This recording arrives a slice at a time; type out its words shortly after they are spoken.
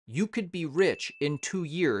you could be rich in 2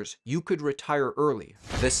 years, you could retire early.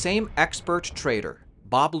 The same expert trader,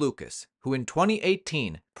 Bob Loukas, who in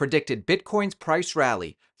 2018 predicted Bitcoin's price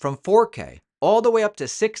rally from 4K all the way up to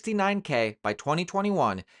 69K by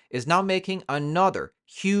 2021, is now making another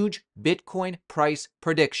huge Bitcoin price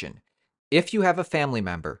prediction. If you have a family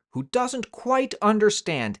member who doesn't quite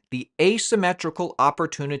understand the asymmetrical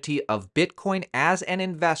opportunity of Bitcoin as an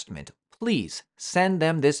investment, please send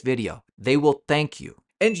them this video. They will thank you.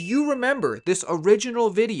 And you remember this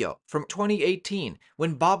original video from 2018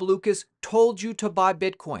 when Bob Loukas told you to buy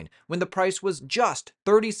Bitcoin when the price was just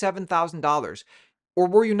 $37,000. Or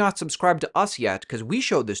were you not subscribed to us yet because we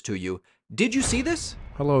showed this to you? Did you see this?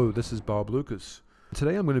 Hello, this is Bob Loukas.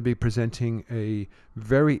 Today I'm going to be presenting a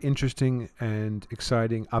very interesting and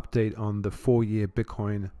exciting update on the 4-year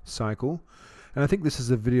Bitcoin cycle. And I think this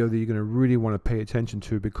is a video that you're going to really want to pay attention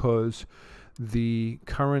to because the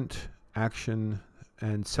current action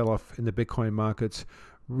and sell-off in the Bitcoin markets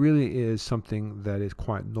really is something that is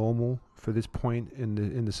quite normal for this point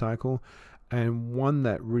in the cycle, and one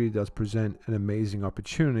that really does present an amazing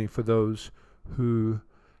opportunity for those who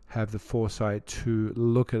have the foresight to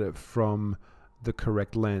look at it from the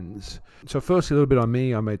correct lens. So first, a little bit on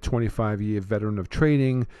me. I'm a 25-year veteran of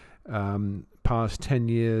trading. Past 10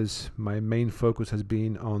 years, my main focus has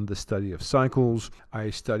been on the study of cycles. I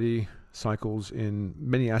study cycles in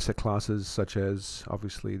many asset classes, such as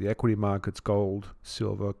obviously the equity markets, gold,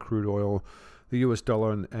 silver, crude oil, the US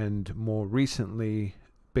dollar, and more recently,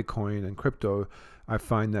 Bitcoin and crypto. I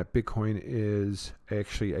find that Bitcoin is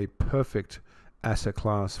actually a perfect asset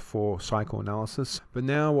class for cycle analysis. But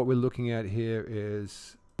now what we're looking at here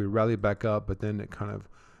is we rally back up, but then it kind of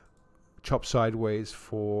chops sideways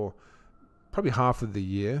for probably half of the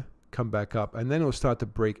year, come back up, and then it'll start to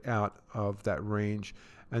break out of that range.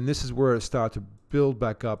 And this is where it starts to build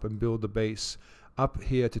back up and build the base up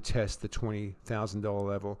here to test the $20,000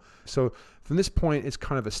 level. So from this point, it's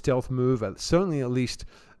kind of a stealth move, certainly at least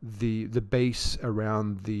the base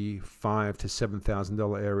around the $5,000 to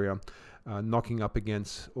 $7,000 area. Knocking up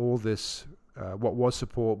against all this, what was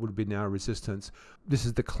support would be now resistance. This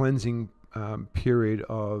is the cleansing period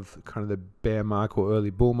of kind of the bear market or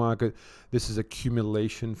early bull market. This is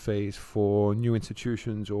accumulation phase for new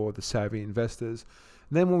institutions or the savvy investors.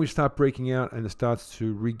 And then when we start breaking out and it starts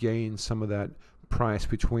to regain some of that price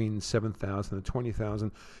between 7,000 and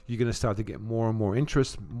 20,000, you're going to start to get more and more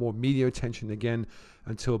interest, more media attention again,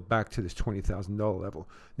 until back to this $20,000 level.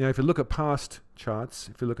 Now, if you look at past charts,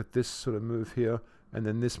 if you look at this sort of move here and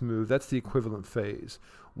then this move, that's the equivalent phase.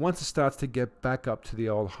 Once it starts to get back up to the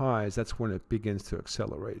old highs, that's when it begins to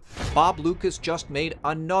accelerate. Bob Loukas just made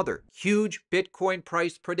another huge Bitcoin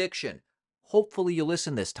price prediction. Hopefully you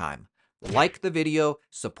listen this time. Like the video,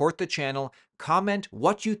 support the channel, comment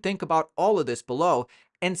what you think about all of this below,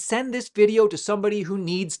 and send this video to somebody who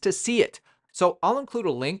needs to see it. So I'll include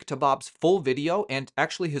a link to Bob's full video and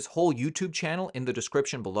actually his whole YouTube channel in the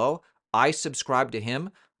description below. I subscribe to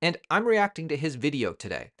him, and I'm reacting to his video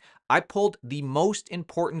today. I pulled the most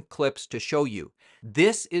important clips to show you.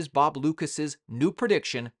 This is Bob Loukas' new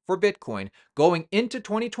prediction for Bitcoin going into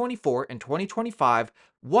 2024 and 2025.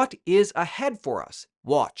 What is ahead for us?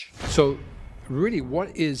 Watch. So really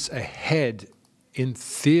what is ahead in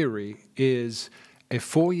theory is a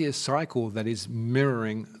 4-year cycle that is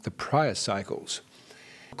mirroring the prior cycles.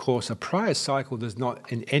 Of course, a prior cycle does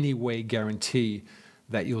not in any way guarantee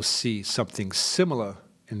that you'll see something similar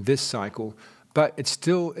in this cycle, but it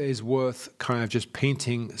still is worth kind of just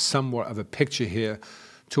painting somewhat of a picture here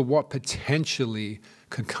to what potentially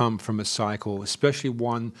could come from a cycle, especially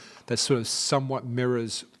one that sort of somewhat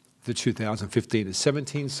mirrors the 2015 to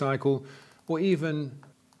 17 cycle, or even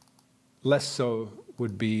less so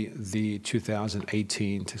would be the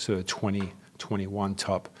 2018 to sort of 2021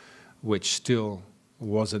 top, which still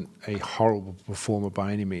wasn't a horrible performer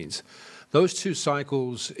by any means. Those two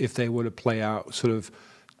cycles, if they were to play out, sort of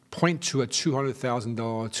point to a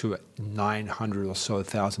 $200,000 to a $900,000 or so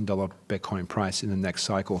Bitcoin price in the next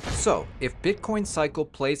cycle. So if Bitcoin cycle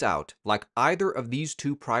plays out like either of these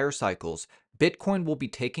two prior cycles, Bitcoin will be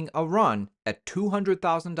taking a run at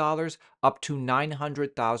 $200,000 up to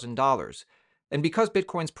 $900,000. And because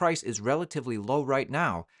Bitcoin's price is relatively low right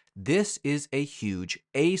now, this is a huge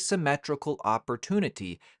asymmetrical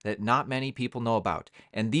opportunity that not many people know about.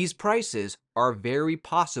 And these prices are very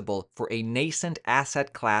possible for a nascent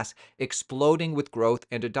asset class exploding with growth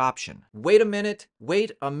and adoption. Wait a minute,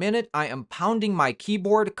 I am pounding my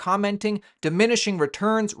keyboard commenting diminishing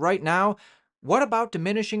returns right now. What about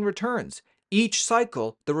diminishing returns? Each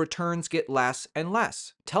cycle, the returns get less and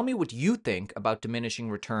less. Tell me what you think about diminishing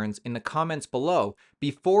returns in the comments below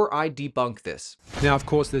before I debunk this. Now, of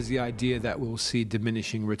course, there's the idea that we'll see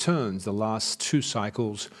diminishing returns. The last 2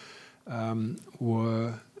 cycles had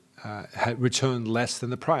returned less than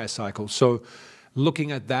the prior cycle. So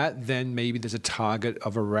looking at that, then maybe there's a target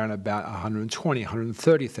of around about 120,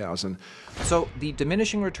 130,000. So the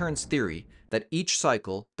diminishing returns theory that each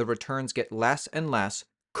cycle the returns get less and less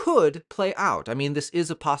could play out. I mean, this is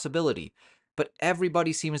a possibility, but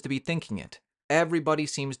everybody seems to be thinking it. Everybody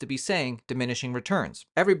seems to be saying diminishing returns.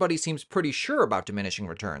 Everybody seems pretty sure about diminishing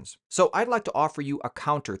returns. So I'd like to offer you a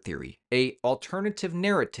counter theory, an alternative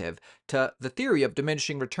narrative to the theory of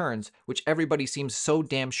diminishing returns, which everybody seems so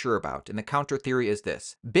damn sure about. And the counter theory is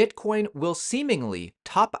this: Bitcoin will seemingly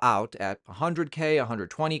top out at 100K,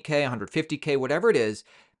 120K, 150K, whatever it is.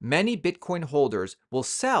 Many Bitcoin holders will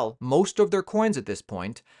sell most of their coins at this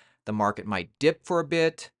point. The market might dip for a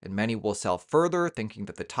bit, and many will sell further, thinking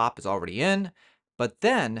that the top is already in. But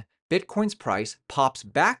then Bitcoin's price pops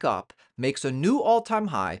back up, makes a new all-time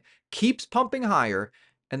high, keeps pumping higher,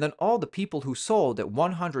 and then all the people who sold at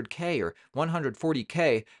 100K or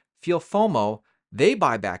 140K feel FOMO. They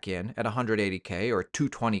buy back in at 180K or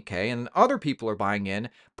 220K, and other people are buying in,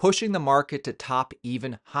 pushing the market to top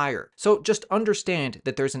even higher. So just understand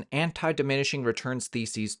that there's an anti-diminishing returns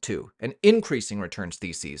thesis too, an increasing returns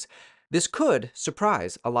thesis. This could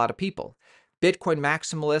surprise a lot of people. Bitcoin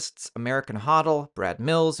maximalists, American HODL, Brad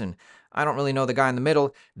Mills, and I don't really know the guy in the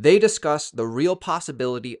middle, they discuss the real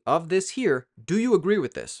possibility of this here. Do you agree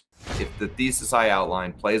with this? If the thesis I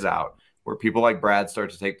outlined plays out, where people like Brad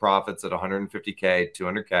start to take profits at 150K,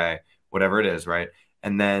 200K, whatever it is, right?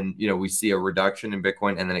 And then, we see a reduction in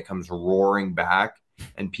Bitcoin and then it comes roaring back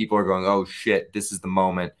and people are going, oh shit, this is the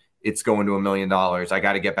moment. It's going to $1 million. I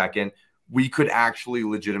got to get back in. We could actually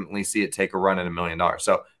legitimately see it take a run at $1 million.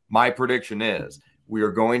 So my prediction is we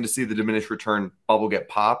are going to see the diminished return bubble get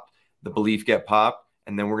popped, the belief get popped,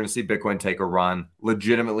 and then we're going to see Bitcoin take a run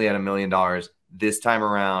legitimately at $1 million this time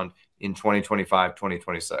around in 2025,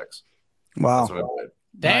 2026. Wow.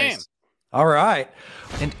 Damn. Nice. All right.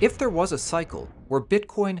 And if there was a cycle where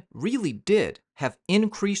Bitcoin really did have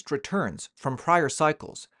increased returns from prior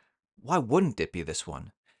cycles, why wouldn't it be this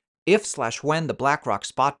one? If/when the BlackRock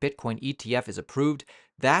spot Bitcoin ETF is approved,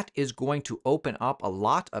 that is going to open up a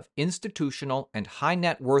lot of institutional and high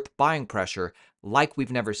net worth buying pressure like we've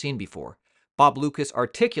never seen before. Bob Loukas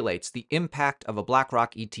articulates the impact of a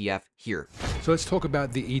BlackRock ETF here. So let's talk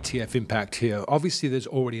about the ETF impact here. Obviously, there's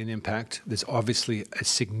already an impact. There's obviously a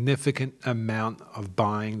significant amount of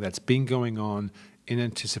buying that's been going on in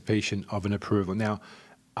anticipation of an approval. Now,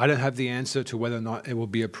 I don't have the answer to whether or not it will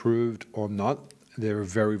be approved or not. There are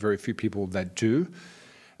very, very few people that do.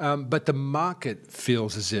 But the market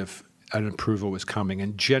feels as if an approval is coming.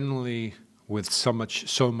 And generally, with so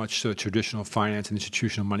much traditional finance and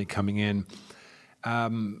institutional money coming in,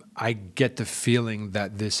 I get the feeling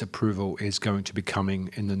that this approval is going to be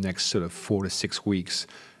coming in the next sort of 4 to 6 weeks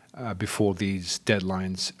before these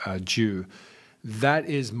deadlines are due. That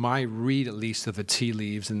is my read, at least, of the tea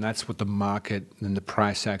leaves, and that's what the market and the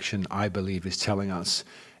price action, I believe, is telling us.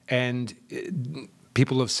 And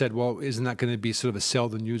people have said, well, isn't that going to be sort of a sell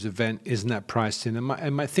the news event? Isn't that priced in?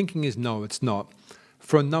 And my thinking is, no, it's not,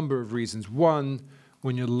 for a number of reasons. One,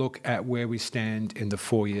 when you look at where we stand in the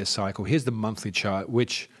 4-year cycle, here's the monthly chart,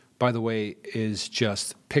 which, by the way, is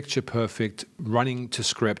just picture perfect, running to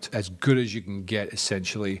script, as good as you can get,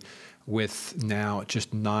 essentially, with now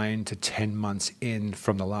just 9 to 10 months in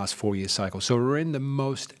from the last 4-year cycle. So we're in the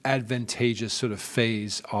most advantageous sort of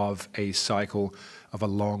phase of a cycle, of a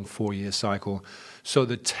long 4-year cycle. So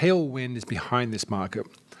the tailwind is behind this market.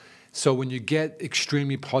 So when you get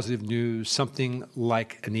extremely positive news, something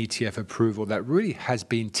like an ETF approval that really has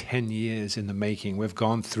been 10 years in the making, we've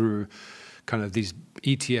gone through kind of these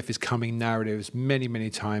ETF is coming narratives many, many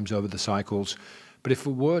times over the cycles. But if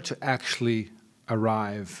it were to actually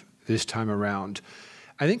arrive this time around,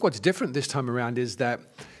 I think what's different this time around is that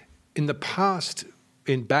in the past,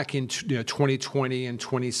 back in 2020 and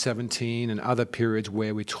 2017 and other periods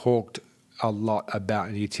where we talked a lot about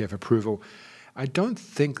an ETF approval, I don't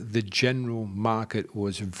think the general market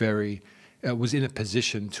was was in a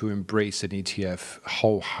position to embrace an ETF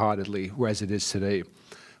wholeheartedly, whereas it is today.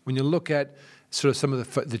 When you look at sort of some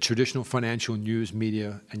of the traditional financial news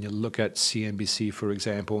media, and you look at CNBC, for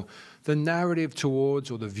example, the narrative towards,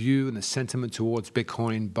 or the view and the sentiment towards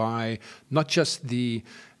Bitcoin by not just the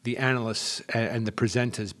analysts and the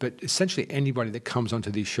presenters, but essentially anybody that comes onto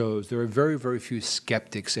these shows, there are very, very few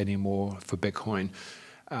skeptics anymore for Bitcoin.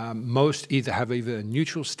 most either have either a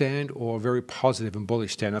neutral stand or a very positive and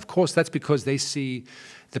bullish stand. Of course, that's because they see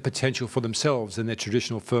the potential for themselves and their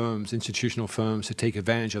traditional firms, institutional firms, to take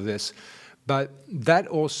advantage of this. But that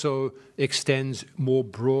also extends more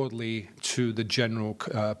broadly to the general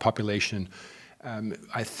population.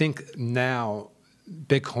 I think now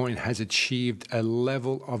Bitcoin has achieved a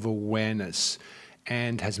level of awareness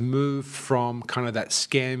and has moved from kind of that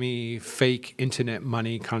scammy, fake internet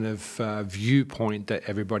money kind of viewpoint that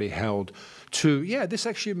everybody held to, yeah, this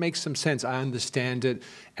actually makes some sense. I understand it,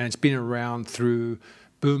 and it's been around through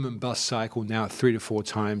boom and bust cycle now 3 to 4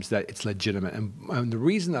 times that it's legitimate. And the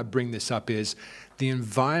reason I bring this up is the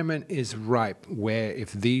environment is ripe where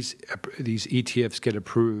if these ETFs get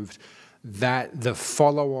approved, that the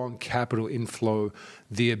follow-on capital inflow,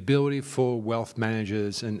 the ability for wealth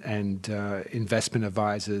managers and investment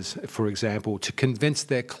advisors, for example, to convince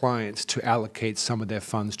their clients to allocate some of their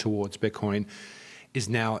funds towards Bitcoin is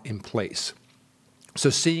now in place.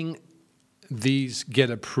 So seeing these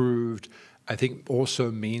get approved, I think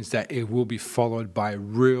also means that it will be followed by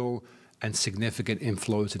real and significant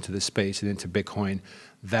inflows into the space and into Bitcoin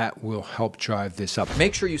that will help drive this up.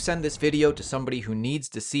 Make sure you send this video to somebody who needs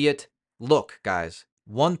to see it. Look, guys,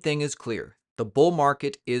 one thing is clear. The bull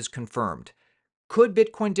market is confirmed. Could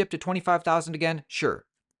Bitcoin dip to 25,000 again? Sure.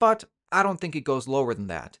 But I don't think it goes lower than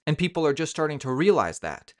that. And people are just starting to realize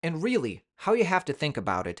that. And really, how you have to think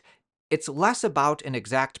about it, it's less about an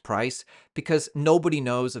exact price because nobody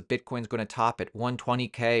knows if Bitcoin's going to top at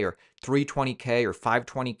 120K or 320K or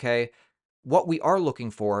 520K. What we are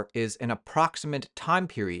looking for is an approximate time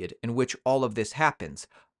period in which all of this happens,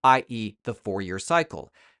 i.e. the 4-year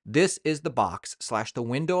cycle. This is the box / the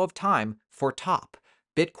window of time for top.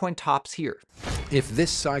 Bitcoin tops here. If this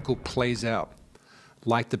cycle plays out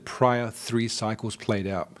like the prior 3 cycles played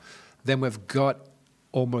out, then we've got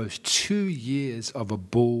almost 2 years of a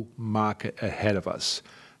bull market ahead of us.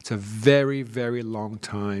 It's a very, very long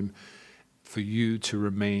time for you to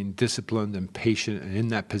remain disciplined and patient and in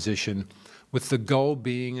that position, with the goal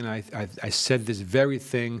being, and I said this very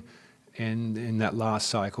thing in that last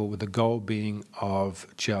cycle, with the goal being of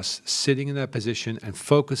just sitting in that position and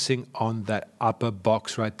focusing on that upper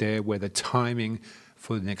box right there where the timing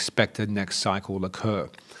for an expected next cycle will occur.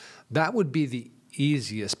 That would be the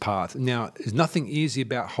easiest path. Now, there's nothing easy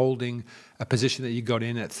about holding a position that you got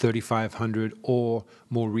in at 3,500 or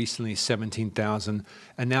more recently 17,000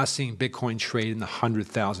 and now seeing Bitcoin trade in the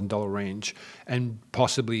 $100,000 range and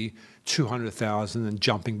possibly 200,000 and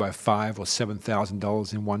jumping by $5,000 or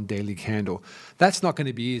 $7,000 in one daily candle. That's not going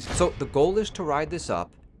to be easy. So the goal is to ride this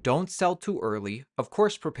up. Don't sell too early. Of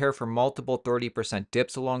course, prepare for multiple 30%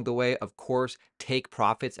 dips along the way. Of course, take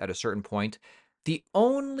profits at a certain point. The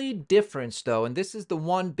only difference, though, and this is the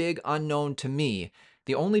one big unknown to me,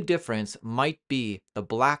 the only difference might be the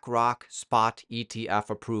BlackRock spot ETF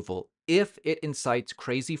approval. If it incites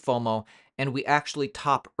crazy FOMO and we actually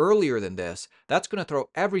top earlier than this, that's going to throw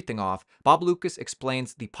everything off. Bob Loukas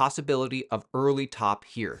explains the possibility of early top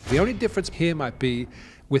here. The only difference here might be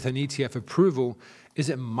with an ETF approval is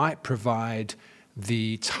it might provide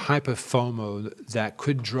the type of FOMO that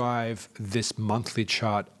could drive this monthly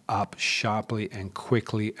chart up sharply and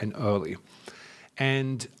quickly and early.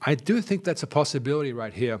 And I do think that's a possibility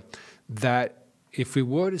right here, that if we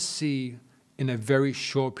were to see in a very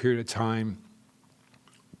short period of time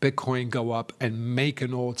Bitcoin go up and make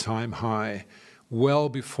an all-time high well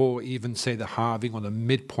before even, say, the halving or the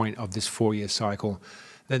midpoint of this 4-year cycle,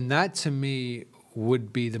 then that to me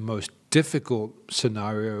would be the most difficult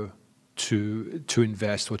scenario to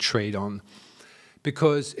invest or trade on,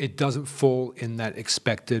 because it doesn't fall in that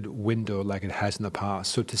expected window like it has in the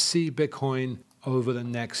past. So to see Bitcoin over the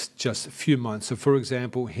next just a few months, so for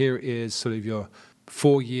example, here is sort of your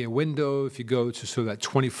 4-year window. If you go to sort of that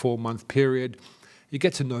 24-month period, you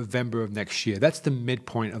get to November of next year. That's the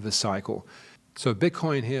midpoint of the cycle. So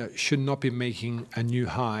Bitcoin here should not be making a new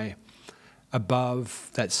high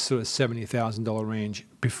above that sort of $70,000 range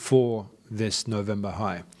before this November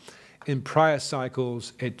high. In prior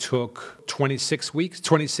cycles, it took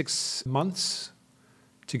 26 months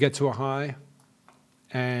to get to a high.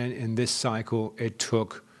 And in this cycle, it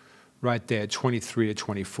took right there 23 to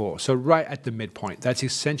 24. So right at the midpoint. That's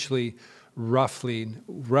essentially roughly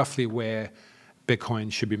where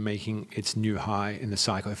Bitcoin should be making its new high in the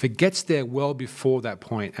cycle. If it gets there well before that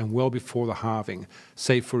point and well before the halving,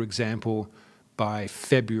 say, for example, by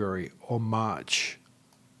February or March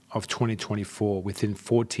of 2024, within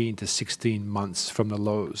 14 to 16 months from the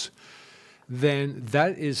lows, then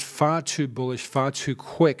that is far too bullish, far too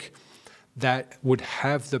quick, that would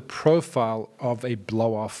have the profile of a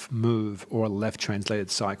blow-off move or a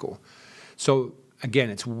left-translated cycle. So again,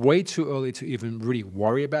 it's way too early to even really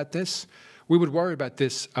worry about this. We would worry about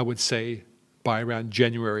this, I would say, by around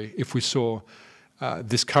January if we saw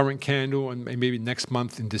this current candle and maybe next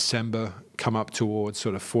month in December come up towards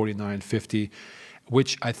sort of 49.50,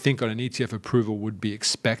 which I think on an ETF approval would be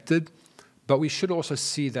expected. But we should also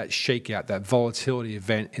see that shakeout, that volatility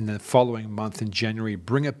event in the following month in January,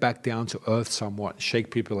 bring it back down to earth somewhat,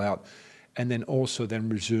 shake people out, and then also then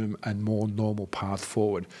resume a more normal path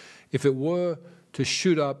forward. If it were to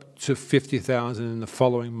shoot up to 50,000 in the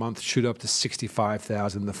following month, shoot up to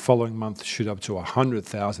 65,000, the following month shoot up to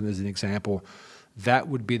 100,000 as an example, that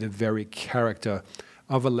would be the very character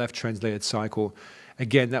of a left translated cycle.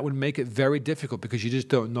 Again, that would make it very difficult because you just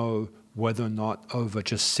don't know whether or not over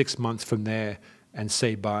just 6 months from there and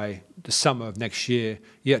say by the summer of next year,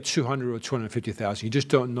 you're at 200 or 250,000. You just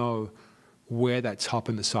don't know where that top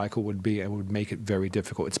in the cycle would be, and would make it very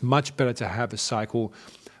difficult. It's much better to have a cycle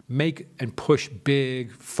make and push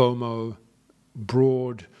big FOMO,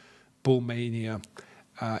 broad bull mania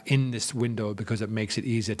in this window, because it makes it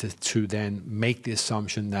easier to then make the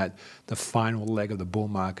assumption that the final leg of the bull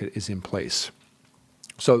market is in place.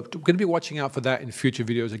 So we're going to be watching out for that in future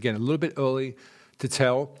videos. Again, a little bit early to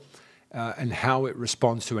tell, and how it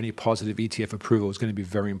responds to any positive ETF approval is going to be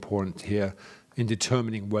very important here in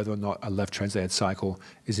determining whether or not a left translated cycle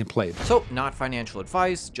is in play. So, not financial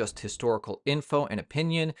advice, just historical info and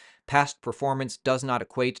opinion. Past performance does not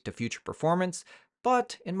equate to future performance.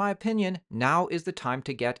 But, in my opinion, now is the time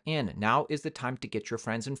to get in. Now is the time to get your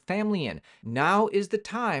friends and family in. Now is the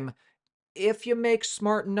time, if you make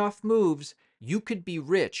smart enough moves, you could be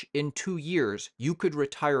rich in 2 years. You could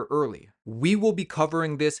retire early. We will be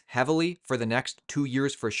covering this heavily for the next 2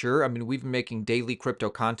 years for sure. I mean, we've been making daily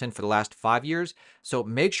crypto content for the last 5 years. So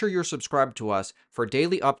make sure you're subscribed to us for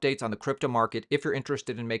daily updates on the crypto market. If you're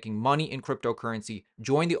interested in making money in cryptocurrency,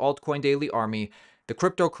 join the Altcoin Daily army. The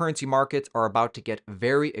cryptocurrency markets are about to get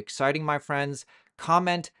very exciting, my friends.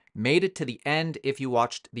 Comment, made it to the end if you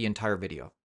watched the entire video.